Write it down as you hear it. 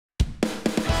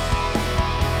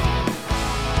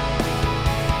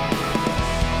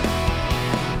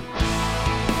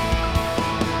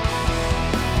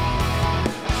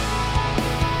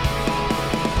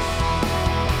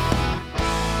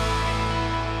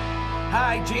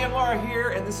Hi, Jay and Laura here,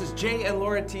 and this is Jay and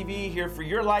Laura TV here for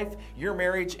your life, your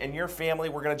marriage, and your family.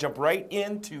 We're going to jump right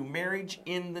into Marriage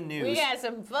in the News. We got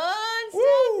some fun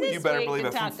stuff this You better week believe to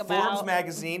it. From talk about. Forbes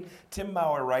Magazine, Tim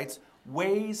Maurer writes,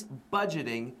 ways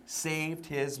budgeting saved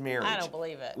his marriage. I don't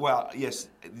believe it. Well, yes.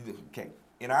 Okay.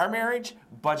 In our marriage,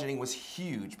 budgeting was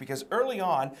huge because early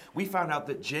on, we found out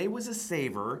that Jay was a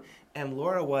saver and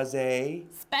Laura was a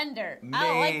Spender. I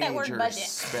don't like that word major budget.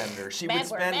 spender. She Bad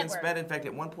would word, spend bad and word. spend. In fact,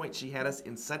 at one point, she had us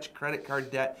in such credit card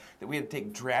debt that we had to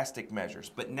take drastic measures.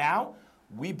 But now,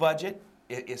 we budget.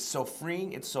 It is so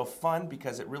freeing. It's so fun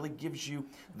because it really gives you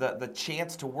the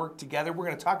chance to work together. We're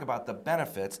going to talk about the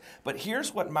benefits. But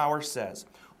here's what Maurer says.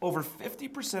 Over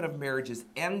 50% of marriages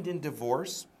end in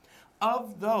divorce.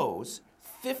 Of those,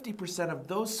 50% of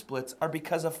those splits are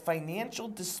because of financial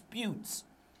disputes.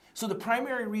 So the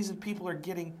primary reason people are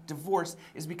getting divorced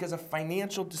is because of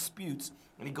financial disputes.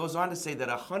 And he goes on to say that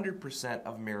 100%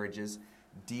 of marriages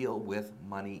deal with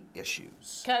money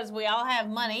issues. Because we all have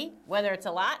money, whether it's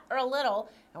a lot or a little,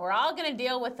 and we're all going to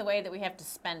deal with the way that we have to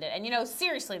spend it. And you know,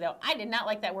 seriously though, I did not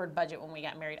like that word budget when we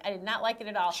got married. I did not like it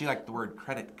at all. She liked the word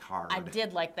credit card. I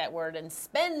did like that word, and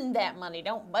spend that money,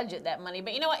 don't budget that money.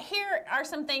 But you know what, here are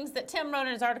some things that Tim wrote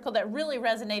in his article that really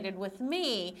resonated with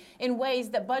me in ways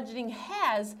that budgeting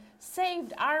has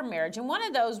saved our marriage. And one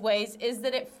of those ways is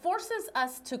that it forces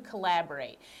us to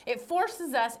collaborate. It forced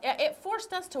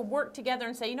us to work together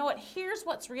and say, you know what, here's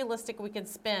what's realistic we can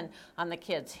spend on the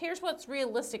kids. Here's what's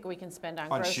realistic we can spend on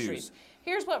groceries. Shoes.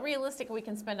 Here's what realistic we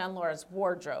can spend on Laura's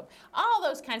wardrobe. All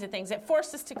those kinds of things. It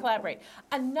forced us to collaborate.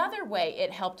 Another way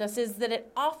it helped us is that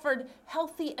it offered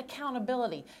healthy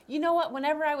accountability. You know what,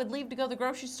 whenever I would leave to go to the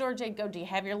grocery store, Jay'd go, do you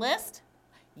have your list?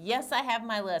 Yes, I have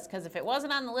my list, because if it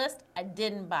wasn't on the list, I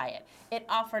didn't buy it. It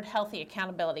offered healthy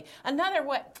accountability. Another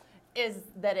way is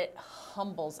that it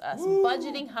humbles us. Woo,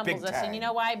 budgeting humbles us. time. And you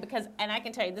know why? Because, and I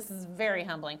can tell you, this is very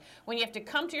humbling. When you have to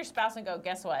come to your spouse and go,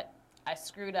 guess what? I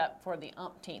screwed up for the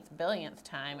umpteenth, billionth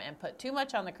time and put too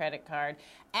much on the credit card.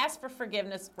 Ask for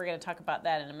forgiveness. We're going to talk about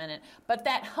that in a minute. But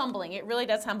that humbling, it really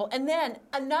does humble. And then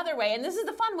another way, and this is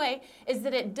the fun way, is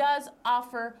that it does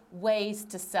offer ways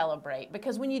to celebrate.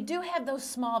 Because when you do have those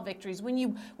small victories, when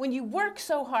you work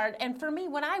so hard, and for me,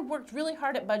 when I worked really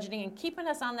hard at budgeting and keeping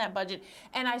us on that budget,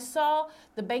 and I saw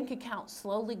the bank account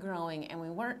slowly growing and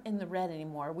we weren't in the red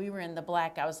anymore, we were in the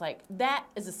black, I was like, that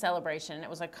is a celebration. And it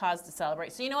was a cause to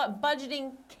celebrate. So you know what?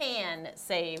 Budgeting can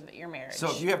save your marriage.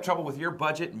 So if you have trouble with your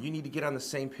budget and you need to get on the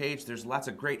same page, there's lots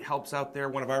of great helps out there.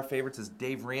 One of our favorites is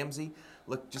Dave Ramsey.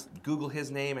 Look, just Google his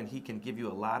name and he can give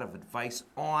you a lot of advice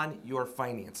on your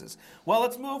finances. Well,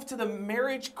 let's move to the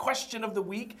marriage question of the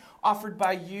week offered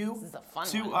by you This is a fun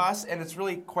to one. us, and it's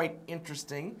really quite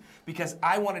interesting because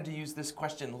I wanted to use this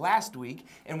question last week,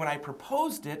 and when I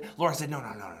proposed it, Laura said,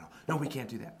 no, we can't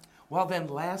do that. Well, then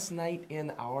last night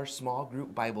in our small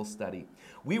group Bible study,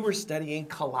 we were studying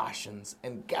Colossians,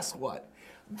 and guess what?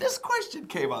 This question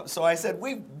came up. So I said,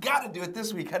 we've got to do it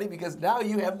this week, honey, because now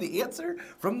you have the answer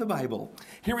from the Bible.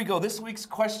 Here we go. This week's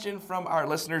question from our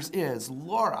listeners is,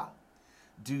 Laura,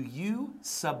 do you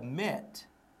submit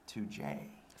to Jay?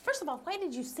 First of all, why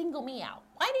did you single me out?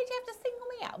 Why did you have to single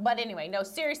me out? But anyway, no,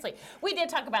 seriously. We did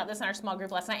talk about this in our small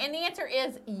group last night, and the answer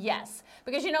is yes.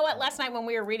 Because you know what? Last night when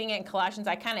we were reading it in Colossians,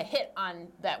 I kind of hit on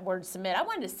that word submit. I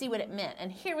wanted to see what it meant, and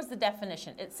here was the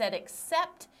definition. It said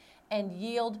accept and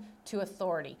yield to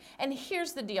authority. And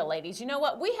here's the deal, ladies. You know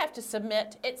what? We have to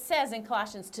submit. It says in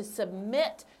Colossians to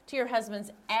submit to your husbands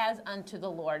as unto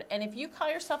the Lord. And if you call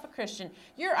yourself a Christian,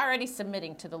 you're already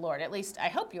submitting to the Lord. At least I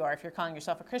hope you are. If you're calling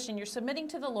yourself a Christian, you're submitting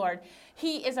to the Lord.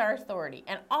 He is our authority.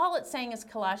 And all it's saying is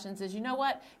Colossians is, you know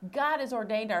what? God has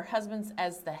ordained our husbands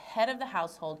as the head of the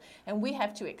household, and we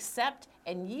have to accept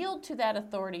and yield to that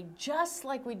authority just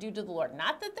like we do to the Lord.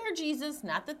 Not that they're Jesus,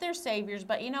 not that they're saviors,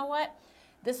 but you know what?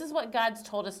 This is what God's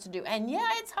told us to do. And yeah,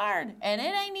 it's hard, and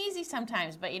it ain't easy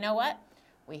sometimes, but you know what?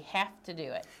 We have to do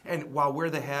it. And while we're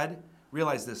the head,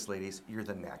 realize this, ladies, you're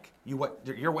the neck.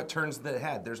 You're what turns the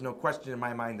head. There's no question in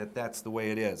my mind that that's the way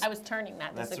it is. I was turning,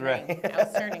 not That's disagreeing. right. I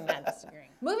was turning, not disagreeing.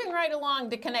 Moving right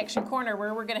along to Connection Corner,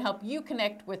 where we're going to help you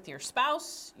connect with your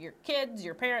spouse, your kids,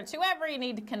 your parents, whoever you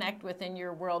need to connect with in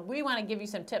your world. We want to give you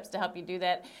some tips to help you do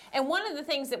that. And one of the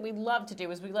things that we love to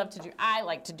do is I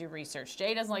like to do research.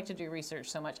 Jay doesn't like to do research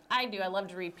so much. I do. I love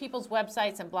to read people's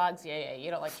websites and blogs. Yeah,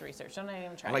 you don't like to research. Don't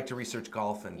even try. I like to research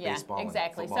golf and baseball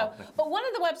exactly. and football. But one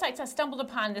of the websites I stumbled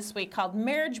upon this week called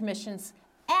Marriage Missions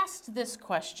asked this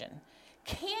question: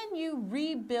 can you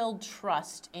rebuild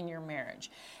trust in your marriage?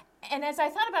 And as I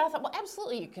thought about it, I thought, well,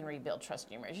 absolutely you can rebuild trust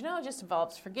in your marriage. It just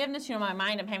involves forgiveness. In my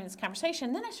mind, I'm having this conversation.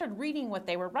 And then I started reading what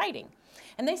they were writing.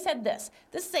 And they said this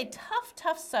is a tough,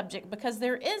 tough subject because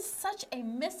there is such a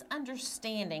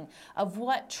misunderstanding of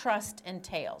what trust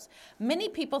entails. Many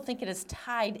people think it is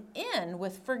tied in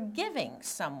with forgiving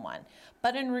someone.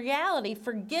 But in reality,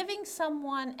 forgiving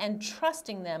someone and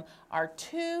trusting them are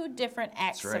two different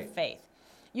acts of faith.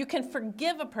 You can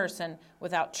forgive a person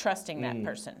without trusting that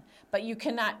person, but you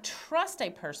cannot trust a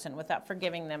person without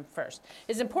forgiving them first.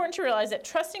 It's important to realize that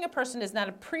trusting a person is not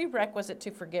a prerequisite to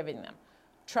forgiving them.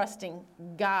 Trusting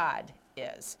God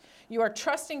is. You are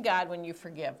trusting God when you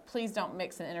forgive. Please don't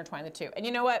mix and intertwine the two. And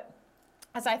you know what?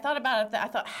 As I thought about it, I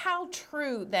thought how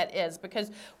true that is,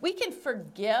 because we can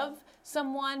forgive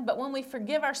someone, but when we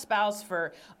forgive our spouse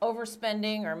for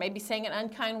overspending or maybe saying an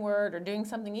unkind word or doing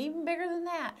something even bigger than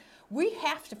that, we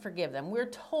have to forgive them. We're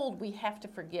told we have to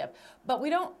forgive, but we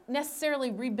don't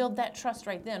necessarily rebuild that trust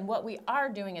right then. What we are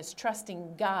doing is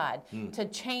trusting God to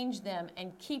change them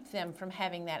and keep them from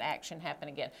having that action happen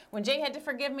again. When Jay had to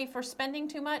forgive me for spending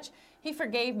too much, he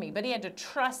forgave me, but he had to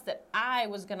trust that I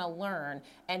was going to learn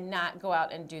and not go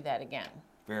out and do that again.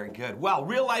 Very good. Well,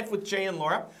 Real Life with Jay and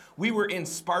Laura. We were in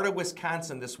Sparta,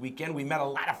 Wisconsin this weekend. We met a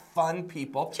lot of fun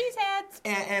people. Cheeseheads.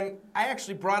 And I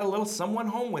actually brought a little someone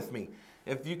home with me.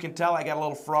 If you can tell, I got a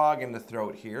little frog in the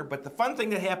throat here. But the fun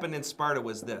thing that happened in Sparta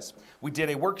was this. We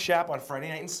did a workshop on Friday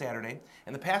night and Saturday,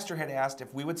 and the pastor had asked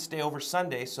if we would stay over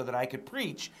Sunday so that I could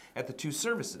preach at the two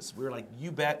services. We were like,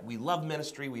 you bet. We love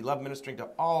ministry. We love ministering to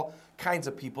all kinds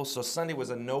of people, so Sunday was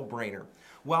a no-brainer.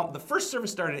 Well, the first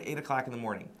service started at 8 o'clock in the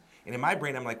morning. And in my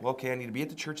brain, I'm like, well, okay, I need to be at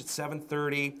the church at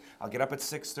 7:30. I'll get up at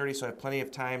 6:30 so I have plenty of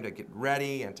time to get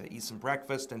ready and to eat some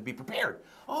breakfast and be prepared.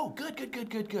 Oh,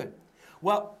 good.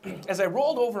 Well, as I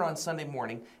rolled over on Sunday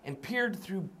morning and peered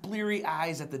through bleary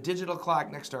eyes at the digital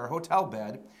clock next to our hotel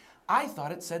bed, I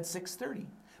thought it said 6:30.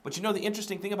 But you know the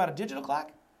interesting thing about a digital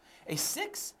clock? A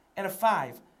 6 and a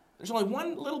 5. There's only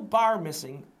one little bar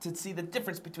missing to see the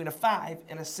difference between a 5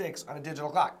 and a 6 on a digital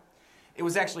clock. It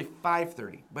was actually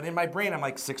 5:30, but in my brain, I'm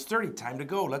like, 6:30, time to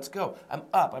go, let's go. I'm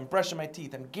up, I'm brushing my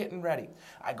teeth, I'm getting ready.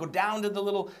 I go down to the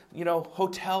little,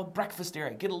 hotel breakfast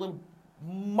area, get a little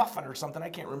muffin or something, I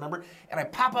can't remember, and I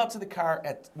pop out to the car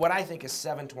at what I think is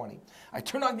 7:20. I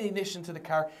turn on the ignition to the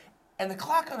car, and the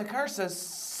clock on the car says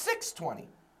 6:20. I'm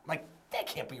like, that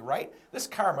can't be right. This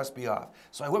car must be off.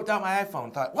 So I whipped out my iPhone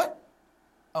and thought, what?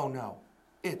 Oh no,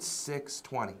 it's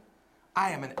 6:20.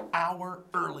 I am an hour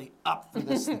early up for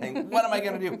this thing. What am I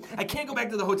going to do? I can't go back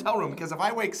to the hotel room because if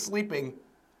I wake sleeping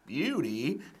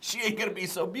Beauty, she ain't going to be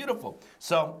so beautiful.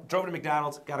 So drove to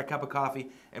McDonald's, got a cup of coffee,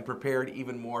 and prepared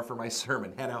even more for my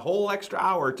sermon. Had a whole extra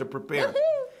hour to prepare.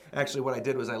 Actually, what I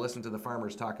did was I listened to the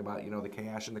farmers talk about, the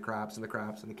cash and the crops and the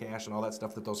crops and the cash and all that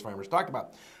stuff that those farmers talked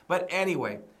about. But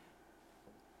anyway,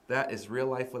 that is real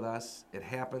life with us. It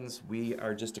happens. We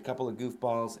are just a couple of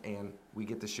goofballs, and we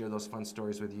get to share those fun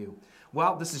stories with you.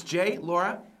 Well, this is Jay,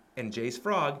 Laura, and Jay's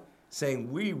Frog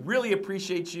saying we really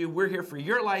appreciate you. We're here for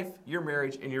your life, your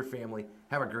marriage, and your family.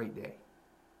 Have a great day.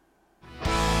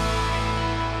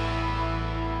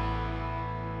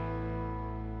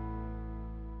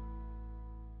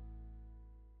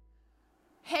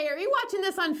 Hey, are you watching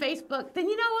this on Facebook? Then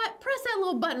you know what? Press that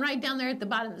little button right down there at the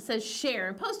bottom that says share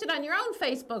and post it on your own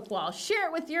Facebook wall. Share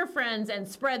it with your friends and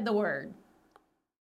spread the word.